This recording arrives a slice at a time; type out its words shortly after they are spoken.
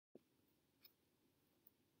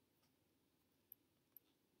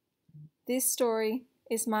This story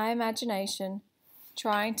is my imagination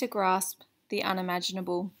trying to grasp the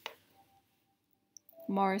unimaginable.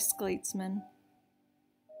 Morris Gleitzman.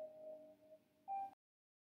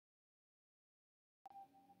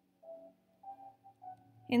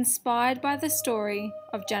 Inspired by the story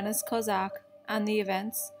of Janis Kozak and the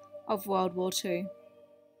events of World War II.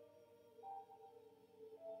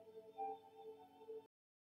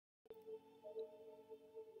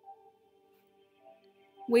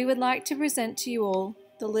 We would like to present to you all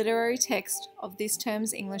the literary text of this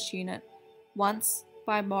term's English unit, Once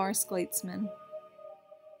by Morris Gleitzman.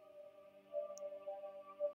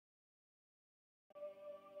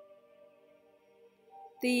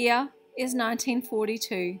 The year is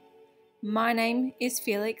 1942. My name is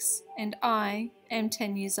Felix and I am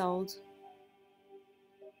 10 years old.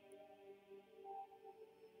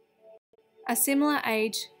 A similar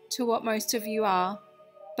age to what most of you are,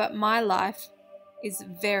 but my life is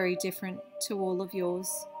very different to all of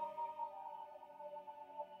yours.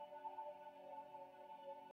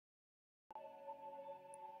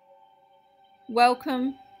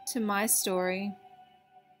 Welcome to my story.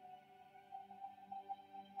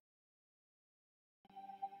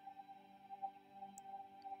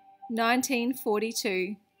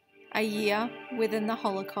 "1942, a year within the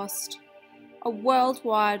Holocaust, a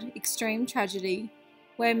worldwide extreme tragedy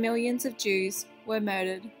where millions of Jews were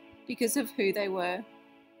murdered because of who they were.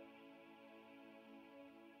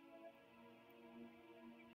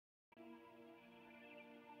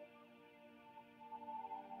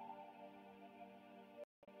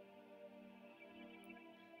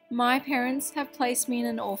 My parents have placed me in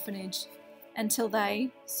an orphanage until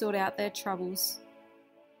they sort out their troubles.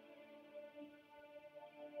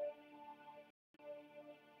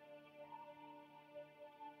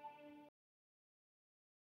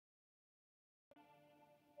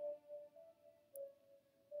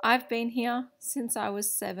 I've been here since I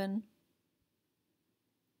was 7.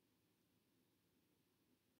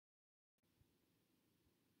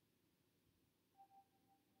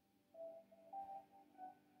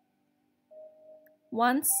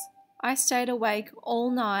 Once, I stayed awake all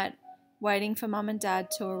night waiting for Mum and Dad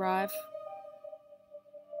to arrive.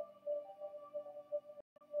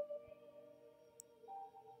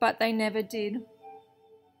 But they never did.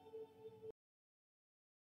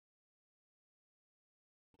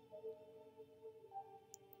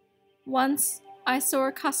 Once, I saw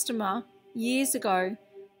a customer, years ago,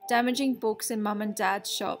 damaging books in Mum and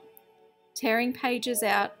Dad's shop, tearing pages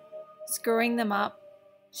out, screwing them up,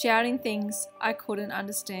 shouting things I couldn't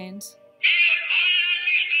understand.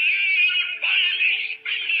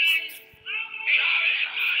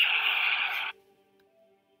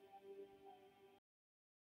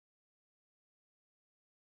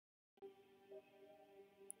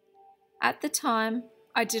 At the time,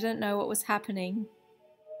 I didn't know what was happening.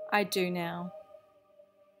 I do now.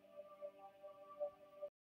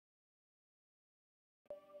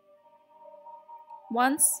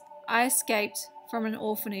 Once, I escaped from an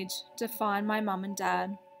orphanage to find my mum and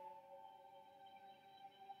dad.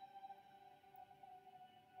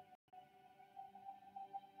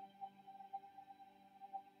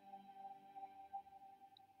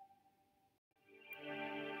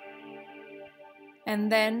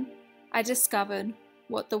 And then I discovered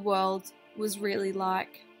what the world was really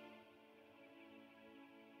like.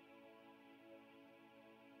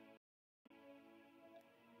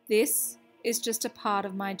 This is just a part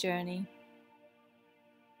of my journey.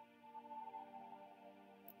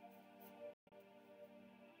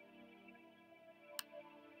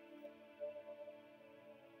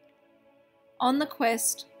 On the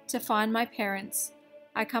quest to find my parents,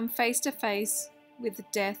 I come face to face with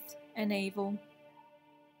death and evil.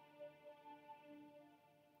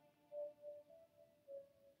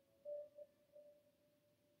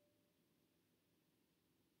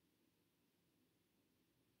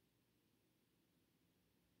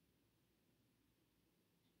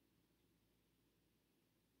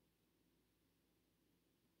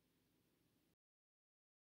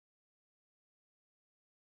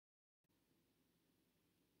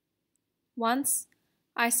 Once,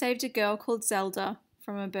 I saved a girl called Zelda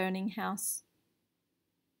from a burning house.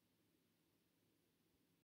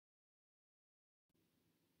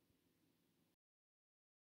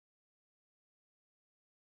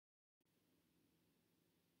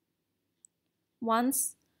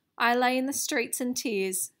 Once, I lay in the streets in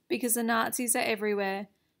tears because the Nazis are everywhere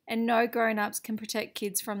and no grown-ups can protect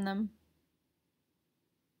kids from them.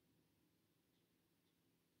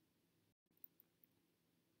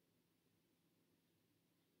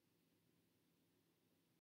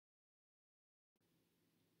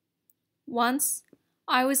 Once,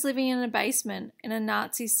 I was living in a basement in a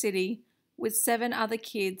Nazi city with 7 other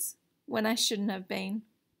kids when I shouldn't have been.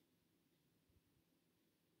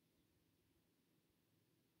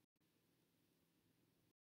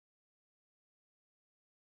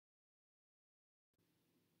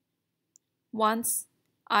 Once,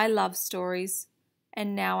 I loved stories,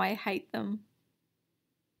 and now I hate them.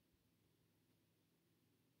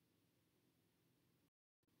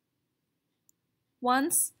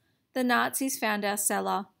 Once, the Nazis found our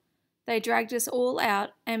cellar. They dragged us all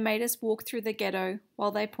out and made us walk through the ghetto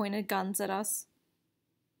while they pointed guns at us.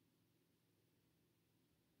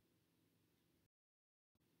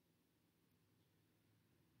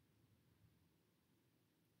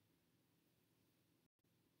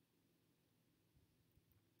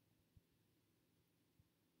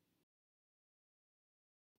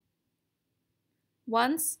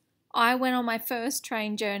 Once, I went on my first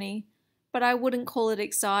train journey, but I wouldn't call it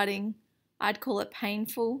exciting. I'd call it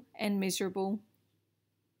painful and miserable.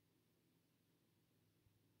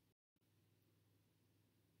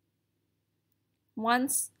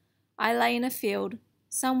 Once, I lay in a field,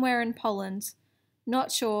 somewhere in Poland,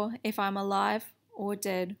 not sure if I'm alive or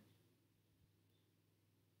dead.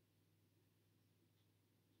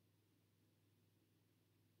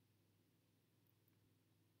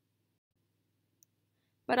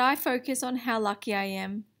 But I focus on how lucky I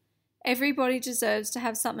am. Everybody deserves to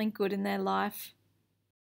have something good in their life.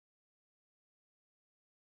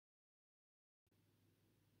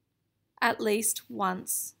 At least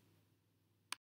once.